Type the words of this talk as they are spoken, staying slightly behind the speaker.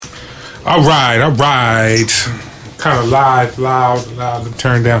All right. Kind of loud to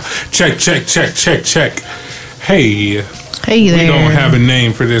turn down. Check. Hey there. We don't have a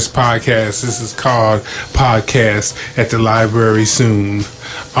name for this podcast. This is called Podcast at the Library Soon.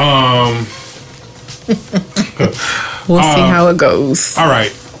 We'll see how it goes. All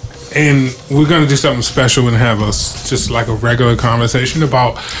right. And we're going to do something special and have us just like a regular conversation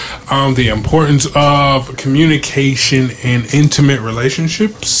about the importance of communication in intimate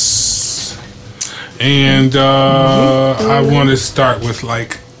relationships. And I want to start with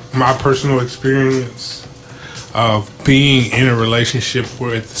like my personal experience of being in a relationship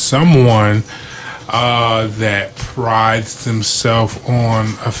with someone that prides themselves on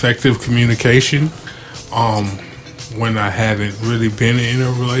effective communication. When I haven't really been in a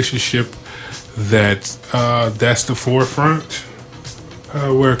relationship that's the forefront,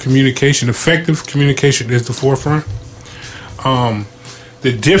 where effective communication is the forefront.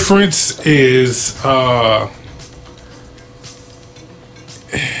 The difference is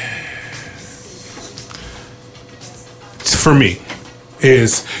for me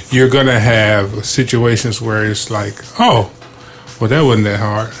is you're gonna have situations where it's like, oh, well, that wasn't that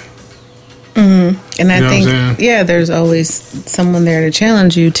hard. Mm-hmm. And I think, there's always someone there to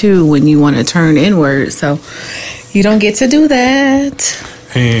challenge you too when you want to turn inward. So you don't get to do that.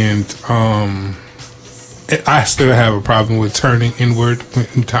 And I still have a problem with turning inward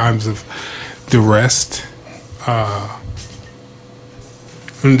in times of duress. And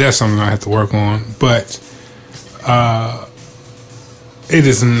that's something I have to work on. But it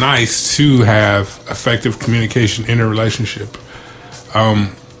is nice to have effective communication in a relationship.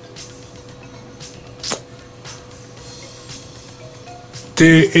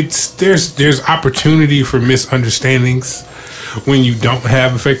 There's opportunity for misunderstandings when you don't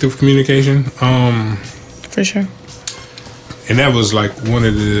have effective communication. For sure. And that was like one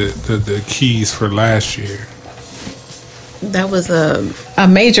of the keys for last year. That was a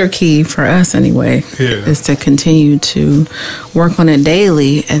major key for us anyway. Yeah. Is to continue to work on it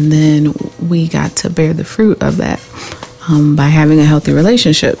daily, and then we got to bear the fruit of that by having a healthy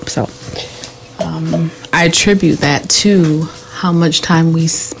relationship. So I attribute that to how much time we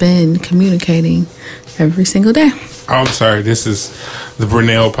spend communicating every single day. Oh, I'm sorry. This is the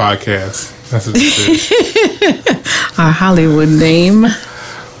Brunel podcast. That's what this is. Our Hollywood name.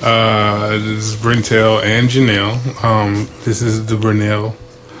 This is Brentel and Janelle. This is the Brunel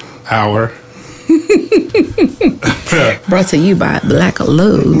Hour. Brought to you by Black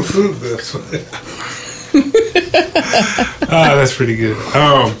Love. That's pretty good.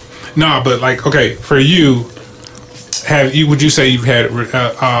 No, but like, okay, for you, would you say you've had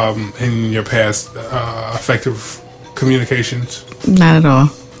in your past effective communications? Not at all.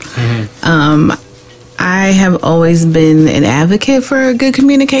 Mm-hmm. I have always been an advocate for good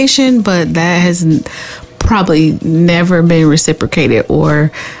communication, but that has probably never been reciprocated,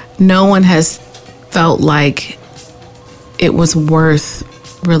 or no one has felt like it was worth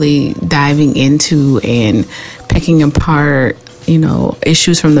really diving into and picking apart,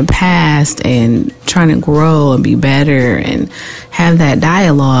 issues from the past and trying to grow and be better and have that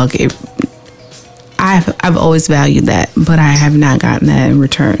dialogue. I've always valued that, but I have not gotten that in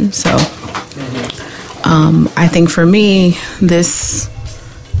return. So I think for me, this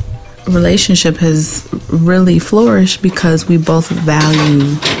relationship has really flourished because we both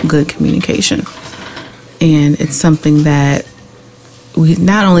value good communication. And it's something that we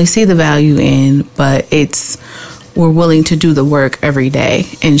not only see the value in, but we're willing to do the work every day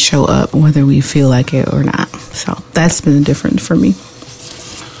and show up whether we feel like it or not. So that's been different for me.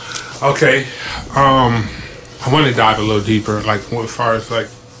 Okay. I want to dive a little deeper, like as far as like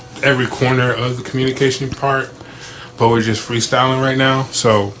every corner of the communication part, but we're just freestyling right now.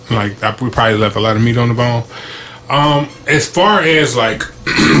 So like we probably left a lot of meat on the bone. As far as like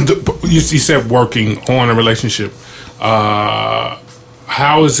you said working on a relationship,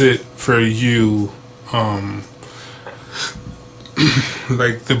 how is it for you?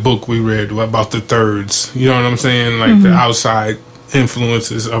 Like the book we read about the thirds, you know what I'm saying? Like the outside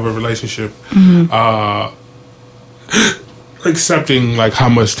influences of a relationship. Accepting like how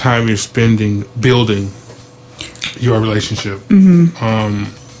much time you're spending building your relationship.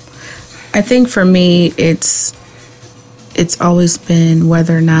 I think for me, it's always been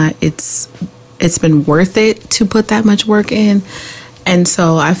whether or not it's been worth it to put that much work in. And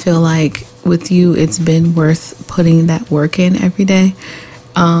so I feel like with you, it's been worth putting that work in every day.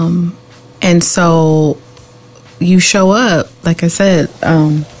 And so you show up, like I said,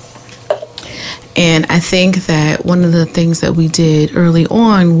 and I think that one of the things that we did early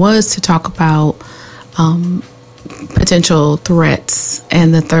on was to talk about potential threats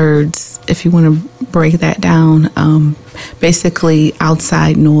and the thirds if you want to break that down, basically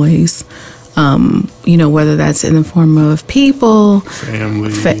outside noise. Whether that's in the form of people,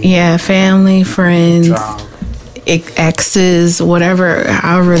 family, family, friends, job, exes, whatever,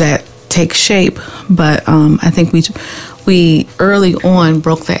 however that takes shape. But I think we early on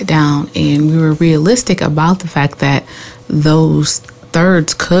broke that down, and we were realistic about the fact that those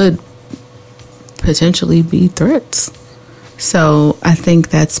thirds could potentially be threats. So I think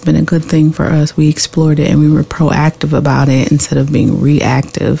that's been a good thing for us. We explored it and we were proactive about it instead of being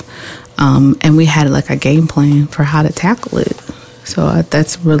reactive. And we had like a game plan for how to tackle it. So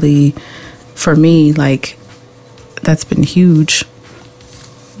that's really, for me, like, that's been huge.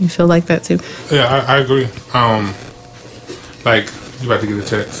 You feel like that too? Yeah, I agree. Like, you about to get a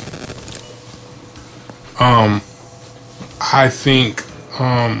text. I think,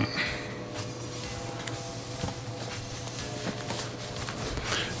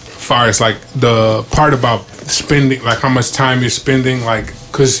 far as like the part about spending, like how much time you're spending, like,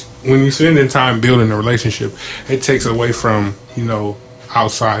 because when you're spending time building a relationship, it takes away from,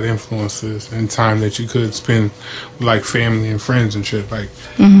 outside influences and time that you could spend with like family and friends and shit. Like,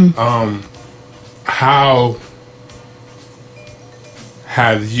 how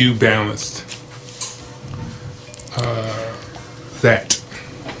have you balanced that?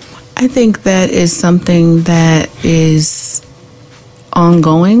 I think that is something that is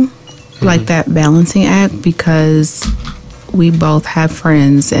ongoing, like that balancing act, because we both have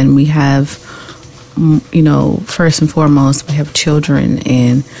friends and we have, first and foremost, we have children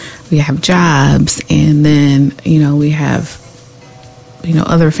and we have jobs, and then, we have,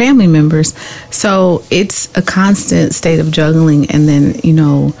 other family members. So it's a constant state of juggling, and then,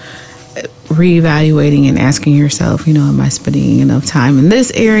 reevaluating and asking yourself, am I spending enough time in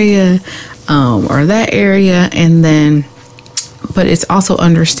this area or that area? And then, but it's also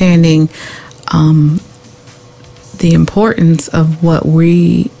understanding the importance of what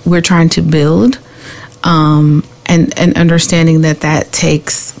we're trying to build, and understanding that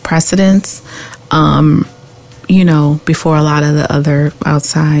takes precedence, before a lot of the other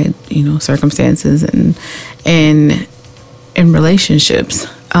outside, circumstances and relationships.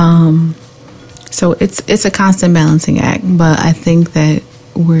 So it's a constant balancing act, but I think that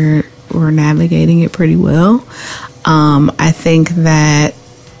we're navigating it pretty well. I think that,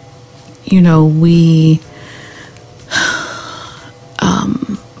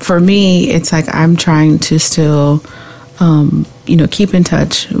 for me, it's like I'm trying to still, keep in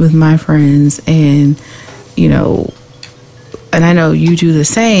touch with my friends, and, and I know you do the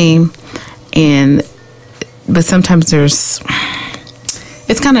same, but sometimes it's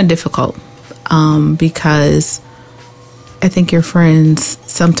kind of difficult, because I think your friends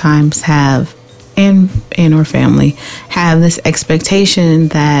sometimes have, and or family have this expectation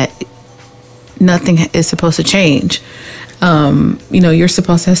that nothing is supposed to change. You're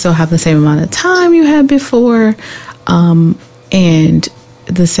supposed to still have the same amount of time you had before, and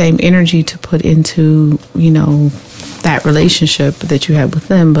the same energy to put into, that relationship that you had with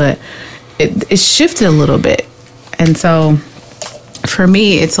them, but it shifted a little bit. And so for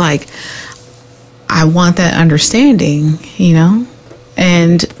me, it's like, I want that understanding,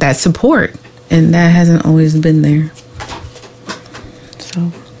 and that support, and that hasn't always been there.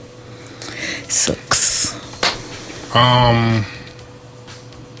 So it sucks.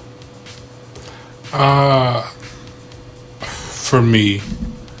 For me,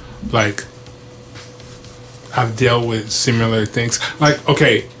 like, I've dealt with similar things. Like,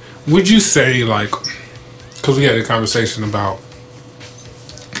 okay, would you say, like, because we had a conversation about,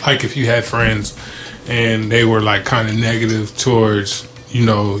 like, if you had friends and they were, like, kind of negative towards,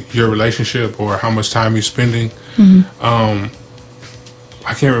 your relationship or how much time you're spending. I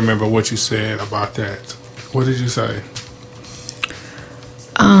can't remember what you said about that. What did you say?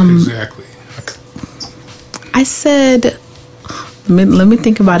 Exactly. I said, let me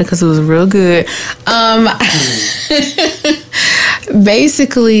think about it, because it was real good.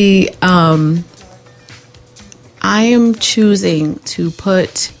 Basically, I am choosing to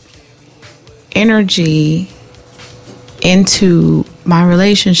put energy into my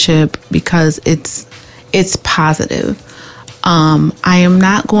relationship because it's positive. I am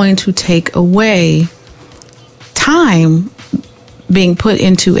not going to take away time being put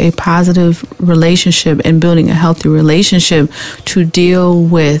into a positive relationship and building a healthy relationship to deal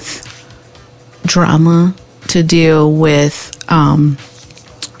with drama, to deal with,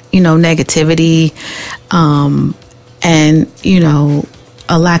 negativity, and,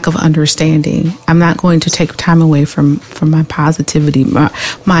 a lack of understanding. I'm not going to take time away from my positivity,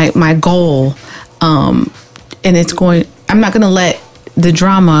 my goal. And I'm not going to let the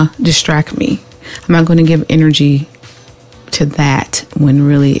drama distract me. I'm not going to give energy to that when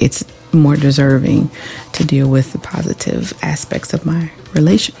really it's more deserving to deal with the positive aspects of my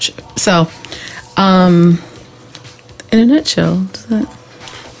relationship. So, in a nutshell, does that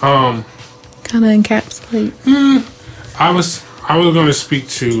kind of encapsulate? I was going to speak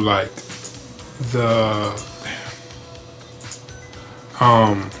to like the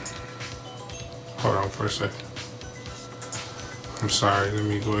hold on for a second. I'm sorry. Let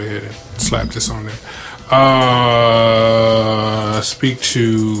me go ahead and slap this on there. Speak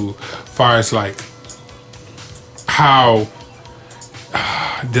to far as like how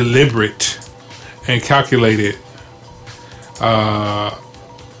deliberate and calculated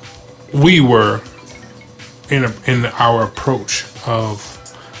we were in our approach of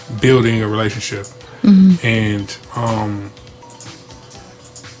building a relationship. And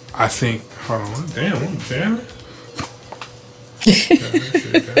I think, hold on, damn it.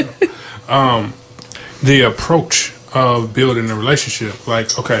 The approach of building a relationship,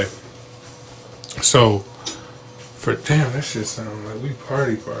 like, okay, so that shit sounds like we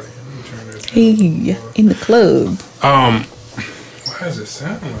party. Let me turn this down. Hey, in the club. Why does it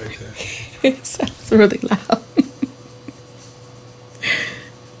sound like that? It sounds really loud.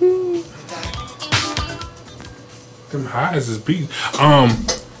 Them highs is beating.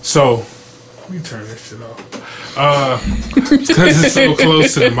 So let me turn this shit off. Because it's so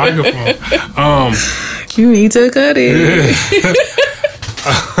close to the microphone. You need to cut it.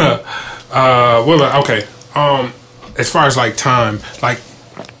 Well, okay. As far as like time, like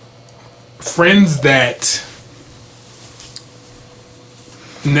friends that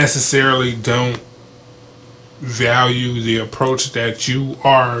necessarily don't value the approach that you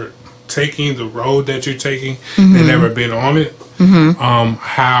are taking, the road that you're taking, they've never been on it.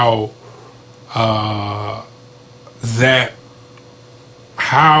 How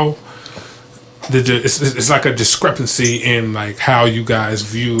it's like a discrepancy in like how you guys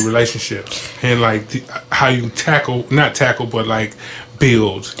view relationships and like how you not tackle but like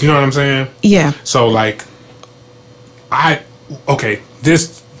build, you know what I'm saying? Yeah. So like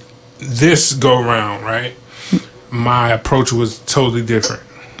this go around, right, my approach was totally different.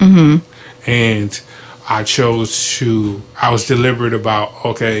 And I was deliberate about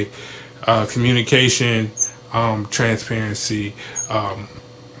communication, transparency,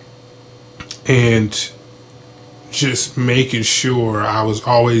 and just making sure I was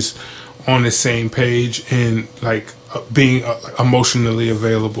always on the same page and like being emotionally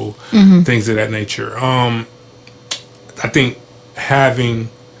available, things of that nature. I think having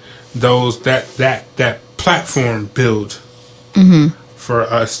that platform built for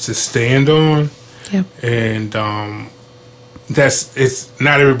us to stand on, and it's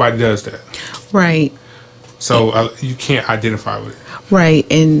not everybody does that, right? So you can't identify with it. Right.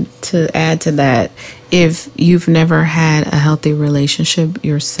 And to add to that, if you've never had a healthy relationship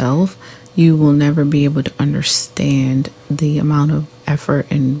yourself, you will never be able to understand the amount of effort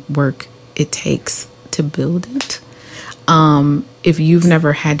and work it takes to build it. If you've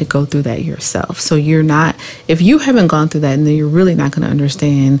never had to go through that yourself. So if you haven't gone through that, then you're really not going to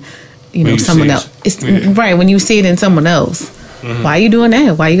understand, someone else. Right. When you see it in someone else. Why are you doing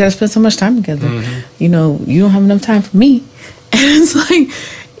that? Why you got to spend so much time together? You don't have enough time for me. And it's like,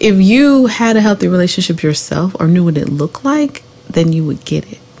 if you had a healthy relationship yourself or knew what it looked like, then you would get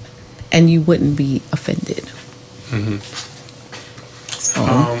it. And you wouldn't be offended.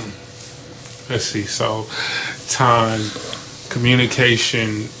 So. Let's see. So, time,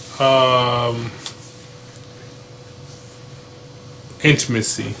 communication,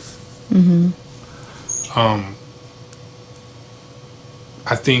 intimacy.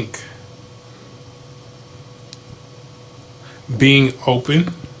 I think being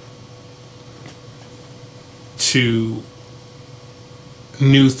open to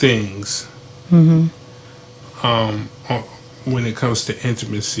new things, when it comes to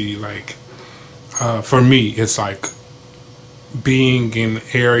intimacy, like for me, it's like being in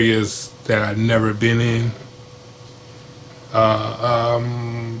areas that I've never been in,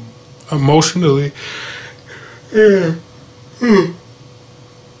 emotionally.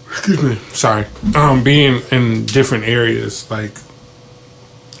 Excuse me. Sorry. Being in different areas like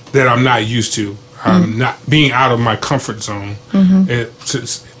that I'm not used to. Not being out of my comfort zone.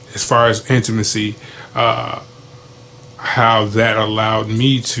 As far as intimacy, how that allowed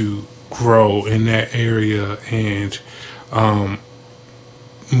me to grow in that area and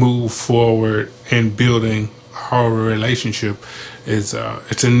move forward in building our relationship is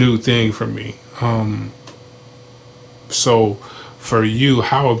it's a new thing for me. So for you,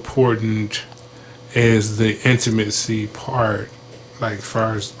 how important is the intimacy part, like as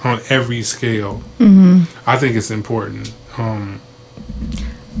far as on every scale. I think it's important.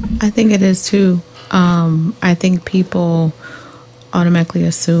 I think it is too. I think people automatically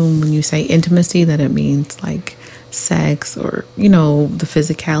assume when you say intimacy that it means like sex or, you know, the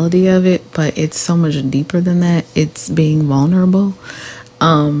physicality of it, but it's so much deeper than that. It's being vulnerable.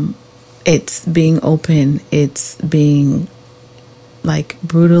 It's being open. It's being like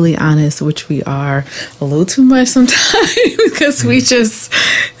brutally honest, which we are a little too much sometimes because we just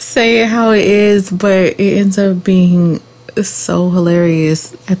say it how it is, but it ends up being so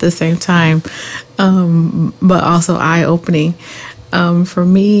hilarious at the same time, but also eye-opening. For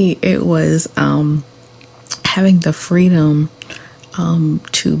me, it was having the freedom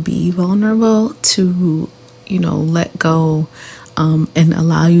to be vulnerable, to, you know, let go, and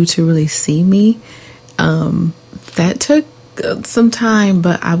allow you to really see me. That took some time,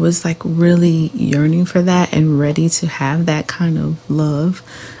 but I was like really yearning for that and ready to have that kind of love,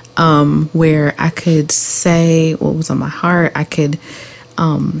 where I could say what was on my heart. I could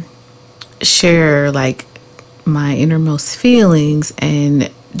share like my innermost feelings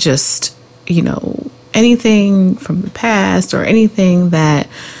and just, you know, anything from the past or anything that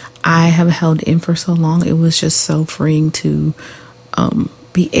I have held in for so long. It was just so freeing to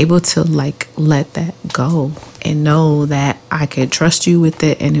be able to like let that go and know that I could trust you with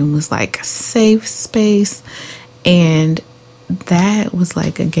it, and it was like a safe space. And that was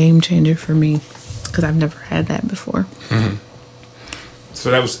like a game changer for me because I've never had that before.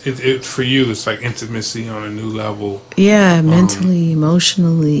 So that was it for you. It's like intimacy on a new level. Yeah, mentally,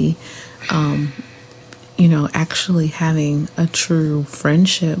 emotionally, you know, actually having a true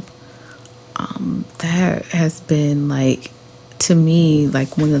friendship. That has been like, to me,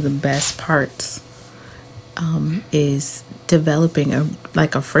 like one of the best parts, is developing a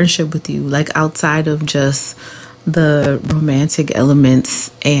friendship with you, like outside of just the romantic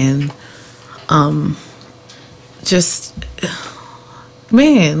elements and just,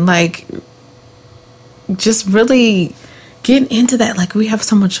 man, like just really getting into that. Like we have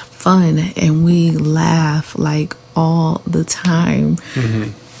so much fun and we laugh like all the time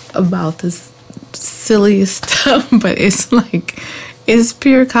about this silliest stuff, but it's like, it's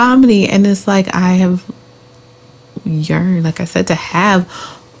pure comedy. And it's like I have yearned, like I said, to have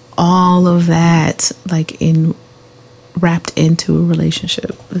all of that like wrapped into a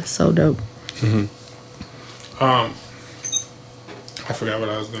relationship. It's so dope. I forgot what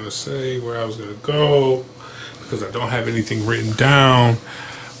I was going to say, where I was going to go, because I don't have anything written down.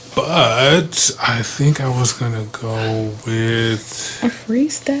 But I think I was going to go with a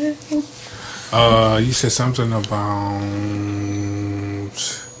freestyle. You said something about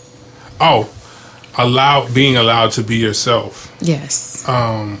being allowed to be yourself. Yes.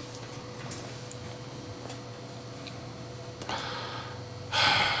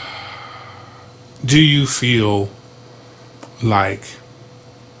 Do you feel like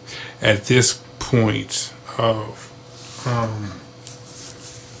at this point of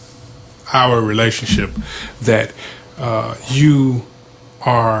our relationship that you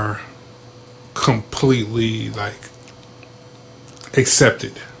are completely like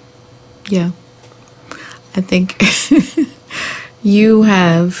accepted? Yeah. I think you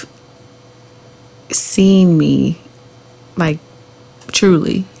have seen me like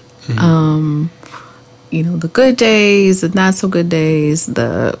truly. You know, the good days, the not so good days,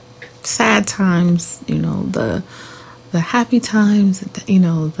 the sad times, you know, the happy times, you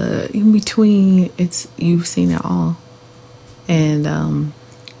know, the in between. It's, you've seen it all. And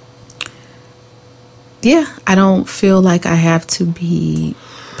yeah, I don't feel like I have to be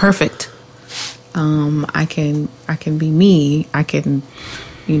perfect. I can be me. I can,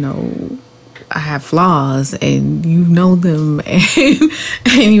 you know, I have flaws and you know them,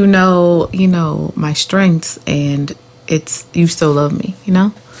 and you know my strengths, and it's, you still love me, you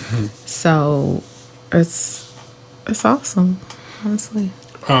know? So it's awesome, honestly.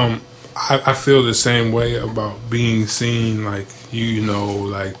 I feel the same way about being seen, like, you know,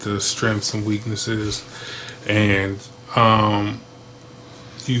 like the strengths and weaknesses, and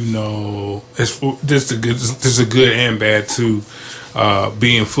you know, there's a good and bad too.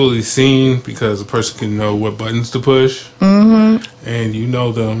 Being fully seen, because a person can know what buttons to push, and you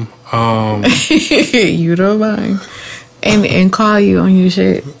know them. You don't mind, and call you on your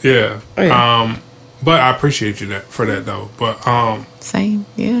shit. Yeah. Oh, yeah. But I appreciate you for that though. But same.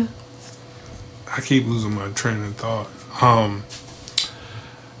 Yeah. I keep losing my train of thought.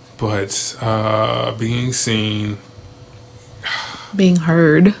 But being seen, being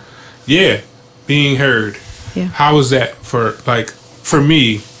heard. Yeah, being heard. Yeah. How is that for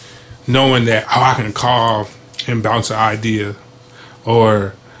me, knowing that I can call and bounce an idea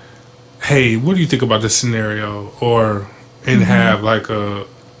or hey, what do you think about this scenario, or and have like a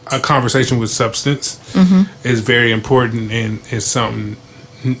conversation with substance is very important, and is something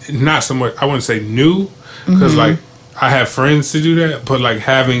not so much, I wouldn't say new, because like I have friends to do that, but like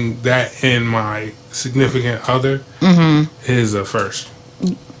having that in my significant other is a first.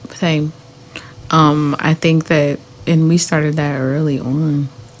 Same. I think that, and we started that early on.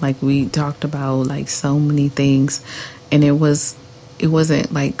 Like we talked about like so many things, and it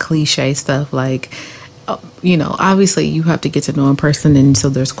wasn't like cliche stuff. Like, you know, obviously you have to get to know a person, and so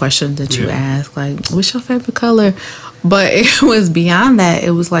there's questions that you ask, like, what's your favorite color? But it was beyond that.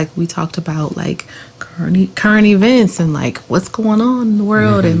 It was like we talked about like current events and like what's going on in the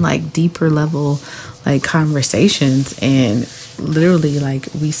world, and like deeper level like conversations, and literally like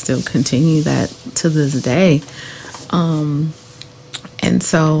we still continue that to this day. And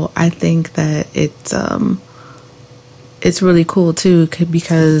so I think that it's really cool too,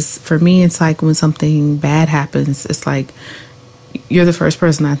 because for me it's like when something bad happens, it's like you're the first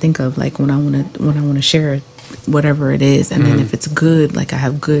person I think of, like when I want to share whatever it is, and then if it's good, like I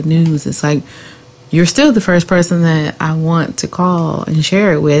have good news, it's like you're still the first person that I want to call and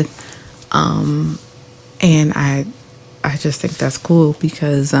share it with. And I just think that's cool,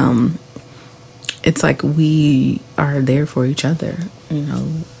 because it's like we are there for each other, you know,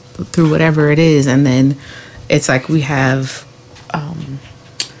 through whatever it is. And then it's like we have,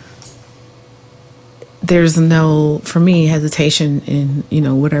 there's no, for me, hesitation in, you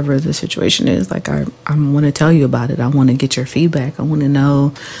know, whatever the situation is. Like I want to tell you about it. I want to get your feedback. I want to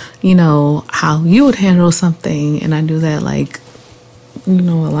know, you know, how you would handle something. And I do that, like, you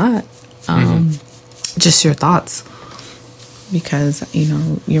know, a lot. Just your thoughts, because, you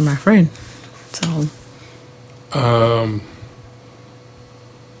know, you're my friend. So I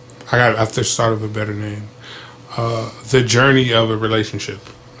have to start with a better name. The journey of a relationship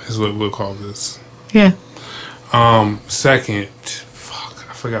is what we'll call this. yeah. Second,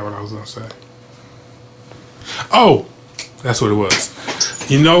 I forgot what I was gonna say. Oh, that's what it was.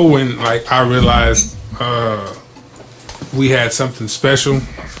 You know, when like I realized we had something special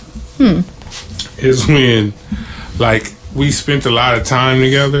is when like we spent a lot of time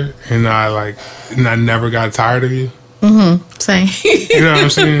together, and I never got tired of you. Same. You know what I'm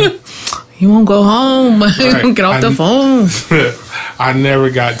saying? You won't go home. Right. Get off the phone. I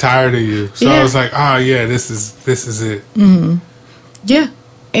never got tired of you, so I was like, oh yeah, this is it. Yeah,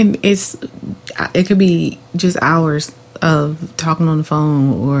 and it could be just hours of talking on the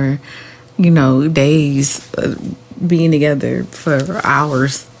phone, or, you know, days being together for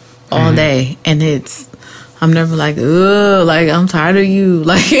hours all day, and I'm never like, ugh, like I'm tired of you.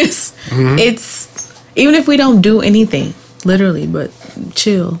 Like it's even if we don't do anything, literally, but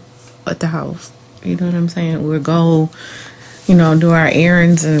chill at the house. You know what I'm saying? We'll go, you know, do our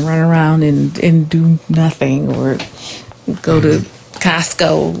errands and run around and do nothing, or go to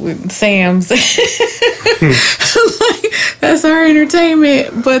Costco with Sam's. Like, that's our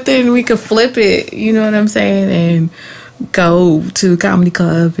entertainment. But then we could flip it, you know what I'm saying, and go to the comedy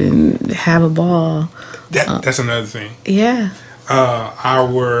club and have a ball. That's another thing. Yeah.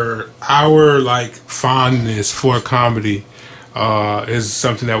 Our like fondness for comedy is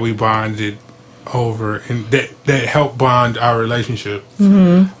something that we bonded over, and that helped bond our relationship.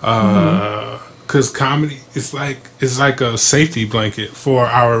 Because comedy is like a safety blanket for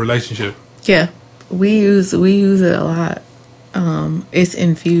our relationship. Yeah, we use it a lot. It's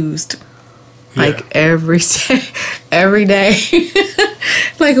infused like every day.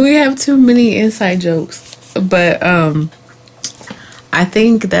 Like we have too many inside jokes, but I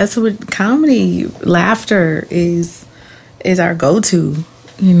think that's what comedy, laughter is our go-to,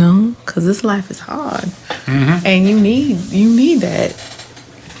 you know, because this life is hard, and you need that.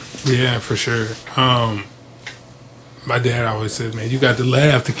 Yeah, for sure. My dad always said, "Man, you got to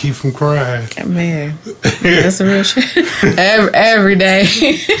laugh to keep from crying." Man, that's a real shit. Every day.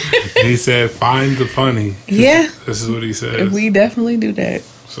 He said, "Find the funny." Yeah, this is what he says. We definitely do that.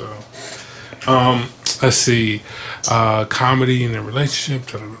 So, let's see, comedy in a relationship.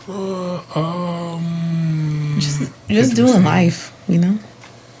 Just doing life, you know.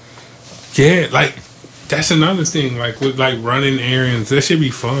 Yeah, like that's another thing. Like with like running errands, that should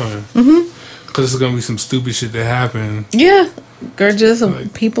be fun. Because there's gonna be some stupid shit that happen. Yeah, or just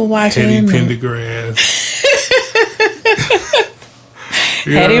like people watching. Eddie Pendergrass.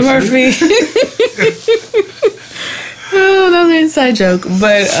 Eddie Murphy. Oh, that was an inside joke.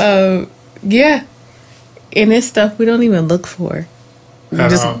 But yeah, and it's stuff we don't even look for. We're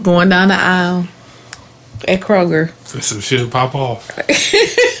just going down the aisle at Kroger. And some shit pop off.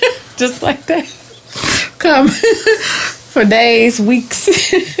 Just like that. Come. for days, weeks.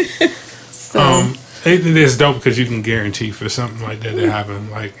 So. It is dope because you can guarantee for something like that to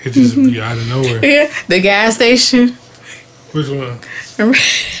happen. Like, it just be out of nowhere. Yeah, the gas station. Which one?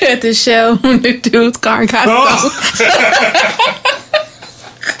 At the Shell when the dude's car got stolen.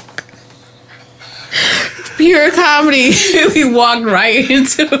 Pure comedy. We walked right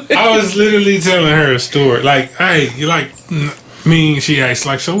into it. I was literally telling her a story. Like, hey, you like, she asked,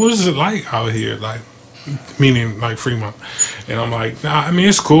 like, so what is it like out here? Like, meaning like Fremont. And I'm like, nah, I mean,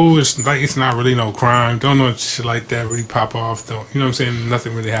 it's cool. It's like, it's not really no crime. Don't know shit like that really pop off. Don't, you know what I'm saying?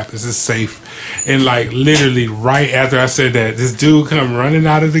 Nothing really happens. It's safe. And like, literally right after I said that, this dude come running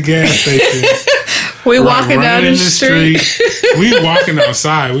out of the gas station. We walking down the street. We walking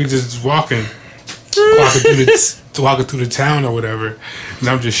outside. We just walking through the town or whatever. And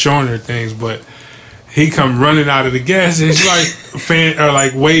I'm just showing her things, but he come running out of the gas and he's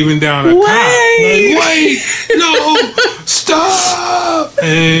like waving down a cop. Like, wait, no, stop.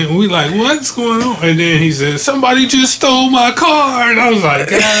 And we like, what's going on? And then he said, somebody just stole my car. And I was like,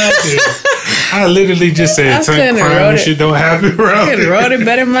 God damn. I literally just said, crime and shit don't happen around here. I wrote it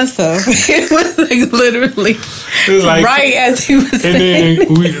better myself. It was like literally like, right as he was saying. And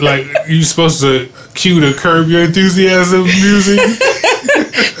then we like, you supposed to cue the Curb Your Enthusiasm music.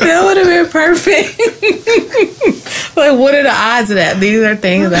 That would have been perfect. Like, what are the odds of that? These are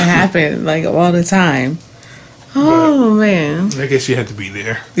things that happen like all the time. Oh, but, man. I guess you had to be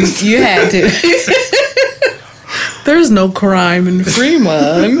there. You had to. There's no crime in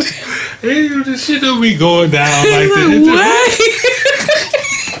Fremont. Hey, the shit don't be going down like that.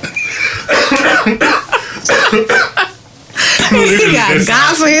 He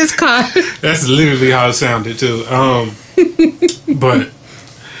got for his car. That's literally how it sounded too. But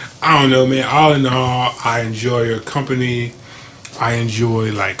I don't know, man. All in all, I enjoy your company. I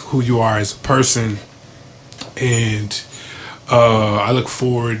enjoy like who you are as a person, and I look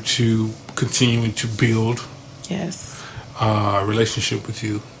forward to continuing to build a relationship with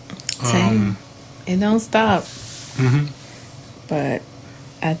you. Same. It don't stop. Mm-hmm. But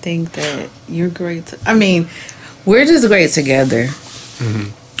I think that you're great. I mean, we're just great together. Mm-hmm.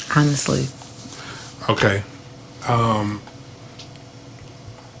 Honestly. Okay.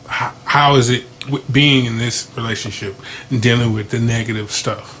 How is it being in this relationship and dealing with the negative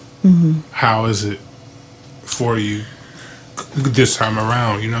stuff? Mm-hmm. How is it for you this time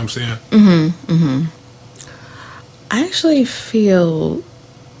around? You know what I'm saying? Mm-hmm. Mm-hmm. I actually feel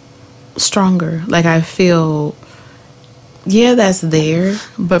stronger. Like, I feel, that's there.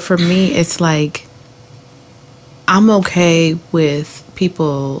 But for me, it's like, I'm okay with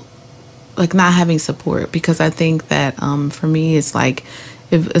people, like, not having support. Because I think that, for me, it's like,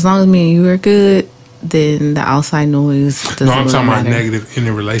 as long as me and you are good, then the outside noise doesn't No, I'm talking matter. about negative in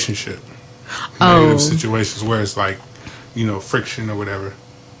the relationship. Negative situations where it's like, friction or whatever.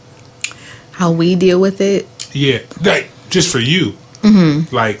 How we deal with it? Yeah. Like, just for you.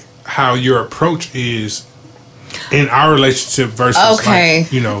 Mm-hmm. Like, how your approach is in our relationship versus, Okay,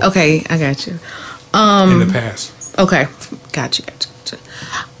 I got you. In the past. Okay, got you.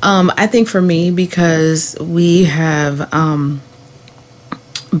 I think for me, because we have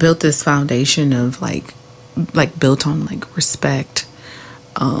built this foundation of like built on like respect,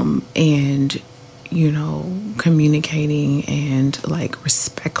 and communicating and like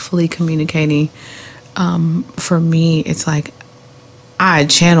respectfully communicating. For me, it's like I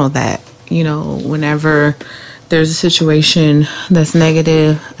channel that. Whenever there's a situation that's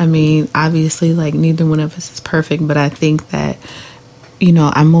negative. I mean, obviously, like neither one of us is perfect, but I think that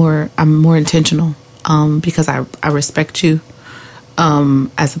I'm more intentional because I respect you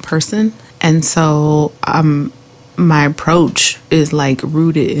as a person, and so my approach is like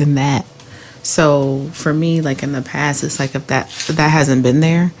rooted in that. So for me, like in the past, it's like if that hasn't been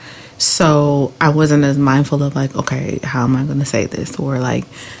there, so I wasn't as mindful of like, okay, how am I going to say this, or like,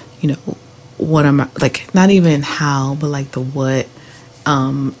 what am I, like, not even how, but like the what. A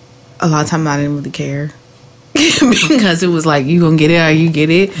lot of times I didn't really care because it was like, you gonna get it or you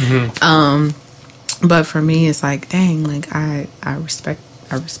get it. Mm-hmm. But for me, it's like, dang, like I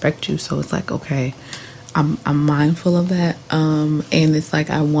respect you. So it's like, okay, I'm mindful of that. And it's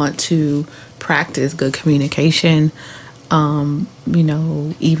like, I want to practice good communication, even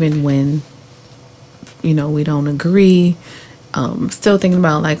when, we don't agree. Still thinking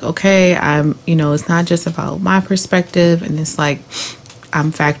about like, okay, it's not just about my perspective, and it's like,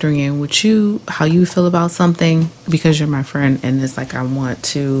 I'm factoring in with you, how you feel about something, because you're my friend. And it's like, I want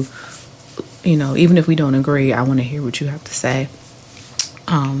to, even if we don't agree, I want to hear what you have to say.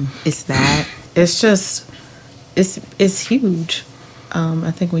 It's that. It's just, it's huge.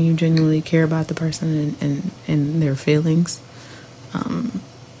 I think when you genuinely care about the person and their feelings,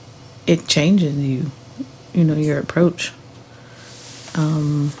 it changes you, your approach.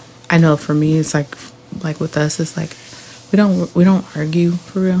 I know for me, it's like with us, it's like we don't argue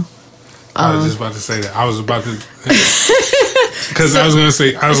for real. I was just about to say that. I was about to, because I was going to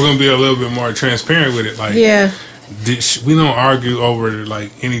say, I was going to be a little bit more transparent with it. Like, yeah, we don't argue over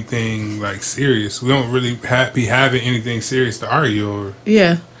like anything like serious. We don't really be having anything serious to argue over.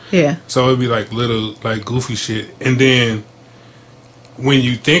 Yeah. So it'd be like little like goofy shit, and then when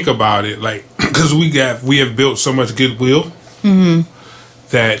you think about it, like, because we have built so much goodwill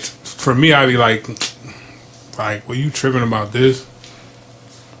that for me, I'd be like, were you tripping about this?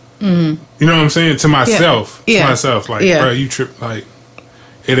 You know what I'm saying? To myself, like, bro, you trip, like,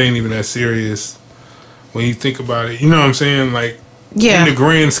 it ain't even that serious when you think about it. You know what I'm saying? Like, in the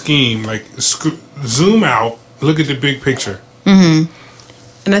grand scheme, like, zoom out, look at the big picture. And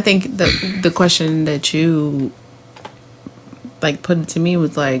I think the question that you like put it to me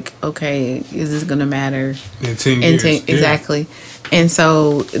was like, okay, is this gonna matter in 10 years? Exactly. And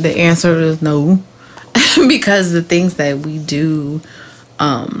so the answer is no, because the things that we do,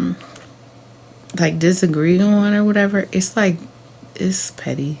 like disagree on or whatever, it's like, it's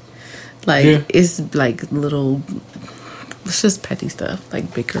petty. Like it's like little, it's just petty stuff,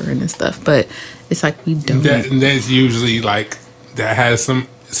 like bickering and stuff. But it's like we don't. That's usually like that has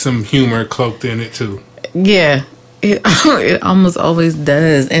some humor cloaked in it too. Yeah, it almost always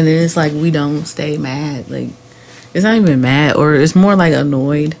does, and then it's like we don't stay mad. Like it's not even mad, or it's more like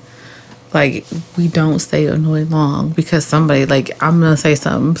annoyed. Like we don't stay annoyed long because somebody, like, I'm gonna say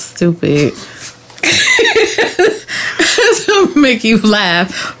something stupid to make you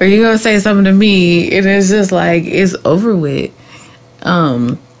laugh, or you're gonna say something to me, and it's just like it's over with.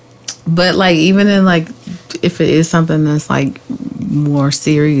 But like even in like if it is something that's like more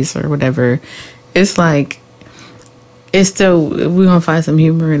serious or whatever, it's like it's still, we're gonna find some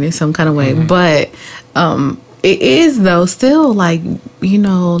humor in it some kind of way. But it is though still like,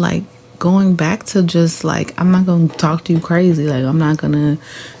 like going back to just like, I'm not gonna talk to you crazy, like I'm not gonna,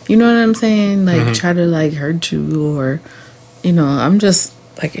 you know what I'm saying, like try to like hurt you, or I'm just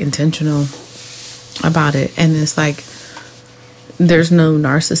like intentional about it. And it's like there's no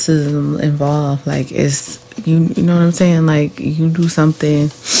narcissism involved. Like it's you know what I'm saying, like you do something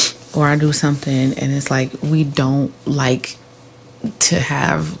or I do something, and it's like we don't like to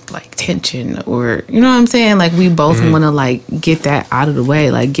have like tension, or you know what I'm saying, like we both want to like get that out of the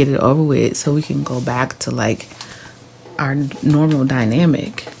way, like get it over with so we can go back to like our normal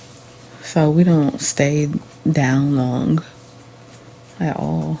dynamic. So we don't stay down long at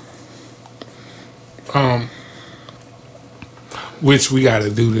all. Which we got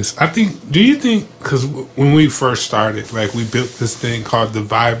to do this. I think. Do you think? Because when we first started, like we built this thing called the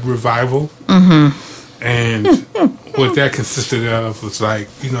Vibe Revival, and what that consisted of was like,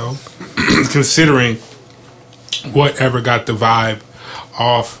 considering whatever got the vibe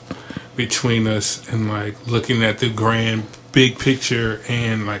off between us, and like looking at the grand big picture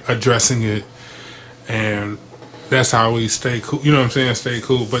and like addressing it, and that's how we stay cool. You know what I'm saying? Stay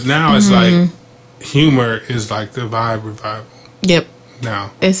cool. But now it's like humor is like the Vibe Revival. Yep. Now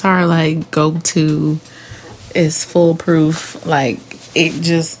it's our like go-to. It's foolproof. Like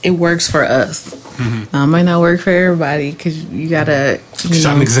it works for us. Now, it might not work for everybody because you gotta.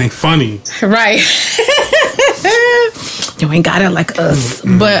 Y'all niggas ain't funny, right? You ain't got it like us,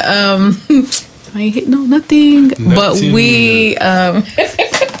 but I ain't hitting on nothing. But we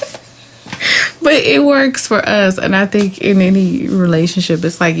but it works for us, and I think in any relationship,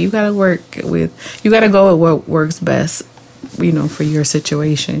 it's like you gotta go with what works best, for your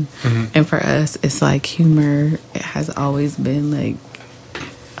situation. And for us, it's like humor. It has always been like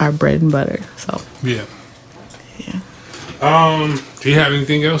our bread and butter. So yeah. Do you have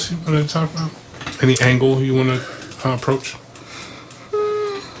anything else you want to talk about? Any angle you want to approach?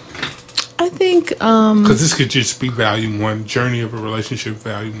 I think because this could just be volume 1, Journey of a Relationship,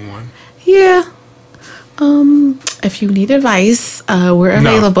 volume 1. Yeah. If you need advice, we're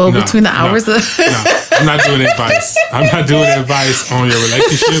available between the hours of. I'm not doing advice. I'm not doing advice on your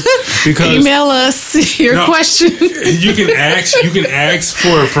relationship, because email us your question. You can ask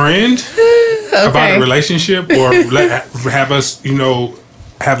for a friend about a relationship, or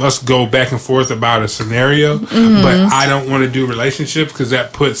have us go back and forth about a scenario. But I don't want to do relationships because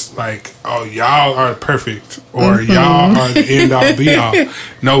that puts like, oh, y'all are perfect, or y'all are the end all be all.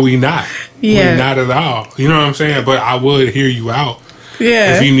 No, we not. Yeah. We're not at all. You know what I'm saying? But I would hear you out.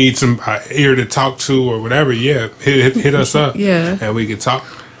 Yeah. If you need some ear to talk to or whatever, hit us up. Yeah. And we can talk.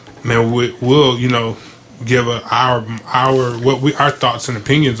 Man, we'll give our thoughts and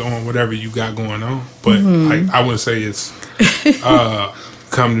opinions on whatever you got going on. But like, I wouldn't say it's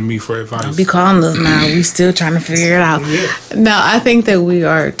come to me for advice. Be calling us now. We still trying to figure it out. Yeah. No, I think that we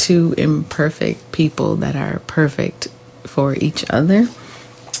are two imperfect people that are perfect for each other.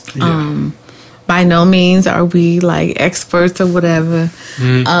 Yeah. By no means are we like experts or whatever.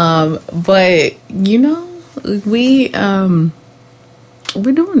 But you know, we're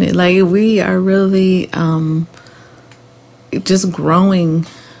doing it. Like, we are really just growing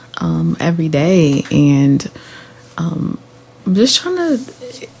every day, and I'm just trying to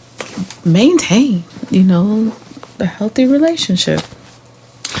maintain, you know, a healthy relationship.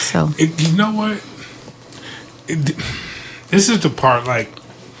 So You know what? This is the part, like,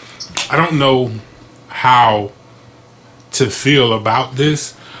 I don't know how to feel about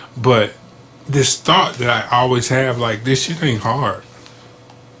this, but this thought that I always have, like, this shit ain't hard.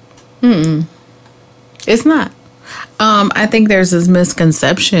 it's not. I think there's this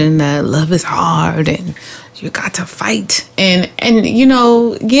misconception that love is hard and you got to fight, and you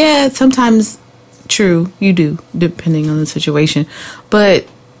know, yeah, sometimes true, you do, depending on the situation, but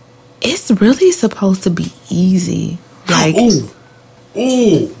it's really supposed to be easy. Like, Ooh.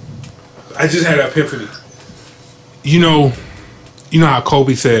 I just had an epiphany. You know how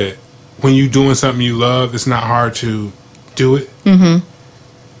Kobe said, when you doing something you love, it's not hard to do it.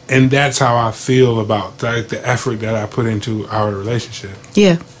 And that's how I feel about, like, the effort that I put into our relationship.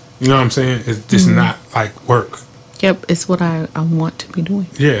 yeah, You know what I'm saying? It's just not like work. yep, it's what I want to be doing,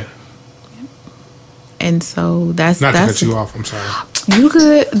 Yeah. and so that's Not to cut you off. I'm sorry. You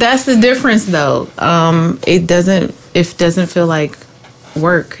good. That's the difference, though. It doesn't feel like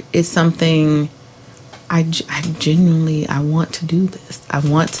work. It's something I genuinely, I want to do this. I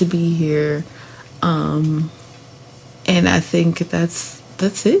want to be here, and I think that's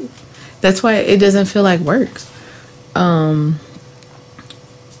it. That's why it doesn't feel like work.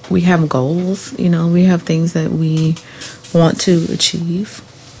 We have goals. You know, we have things that we want to achieve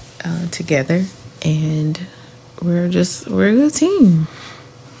together, and we're a good team.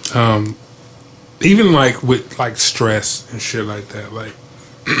 Even like with like stress and shit like that, like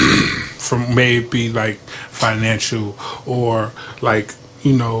from maybe like financial or like,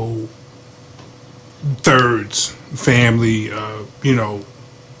 you know, thirds, family, you know,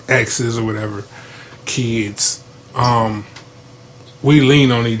 exes or whatever, kids. We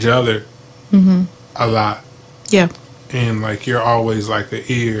lean on each other a lot, Yeah. and like, you're always like the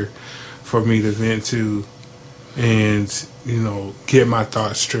ear for me to vent to, and, you know, get my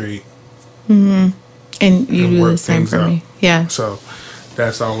thoughts straight. And you And do work the same things for out. me. Yeah. So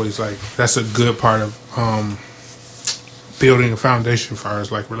that's always like, that's a good part of building a foundation for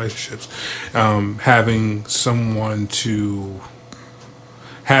us, like relationships. Having someone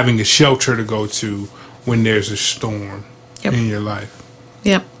having a shelter to go to when there's a storm in your life.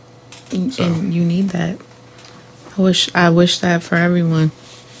 Yep. And, So. and you need that. I wish that for everyone.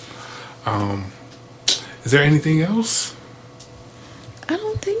 Is there anything else? I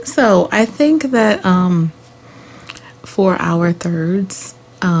don't think so. I think that for our thirds,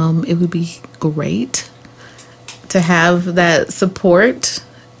 it would be great to have that support.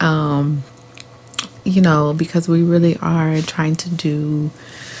 You know, because we really are trying to do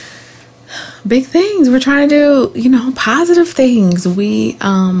big things. We're trying to do, you know, positive things. We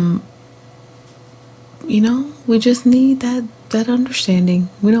you know, we just need that understanding.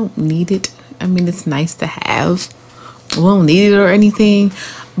 We don't need it. I mean, it's nice to have. We don't need it or anything,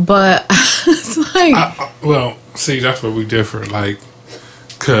 but it's like, Well, see, that's where we differ. Like,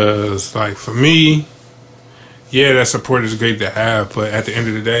 cause like for me, yeah, that support is great to have, but at the end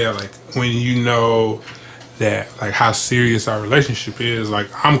of the day, like, when you know that, like, how serious our relationship is, like,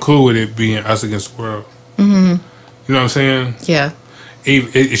 I'm cool with it being us against the world. You know what I'm saying? yeah,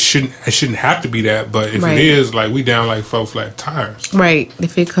 It shouldn't have to be that, but if Right. it is, like, we down like 4 flat tires. right.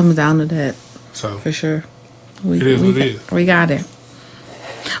 If it comes down to that, So for sure. It is what it is. We got it.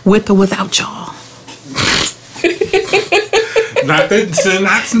 With or without y'all. not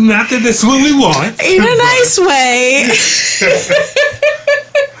that that's what we want, In a nice way.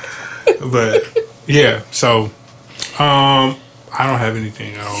 but yeah. So I don't have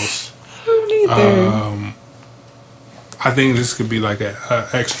anything else. I think this could be like a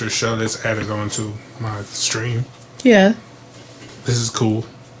extra show that's added onto my stream. Yeah. This is cool.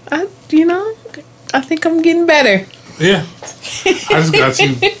 I think I'm getting better. Yeah, I just got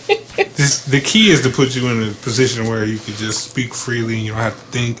you. The key is to put you in a position where you can just speak freely, and you don't have to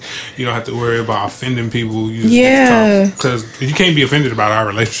think. You don't have to worry about offending people. You just Yeah. because you can't be offended about our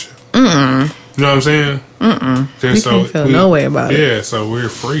relationship. You know what I'm saying? You can't feel no way about it. Yeah, so we're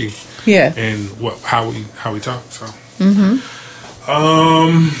free. Yeah. and how we talk. So,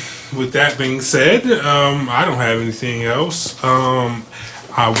 with that being said, I don't have anything else.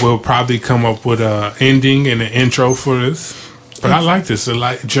 I will probably come up with a ending and an intro for this. But I like this,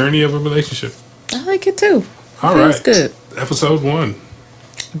 the journey of a relationship. I like it too. All Feels right. good. Episode 1.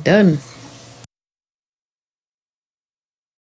 Done.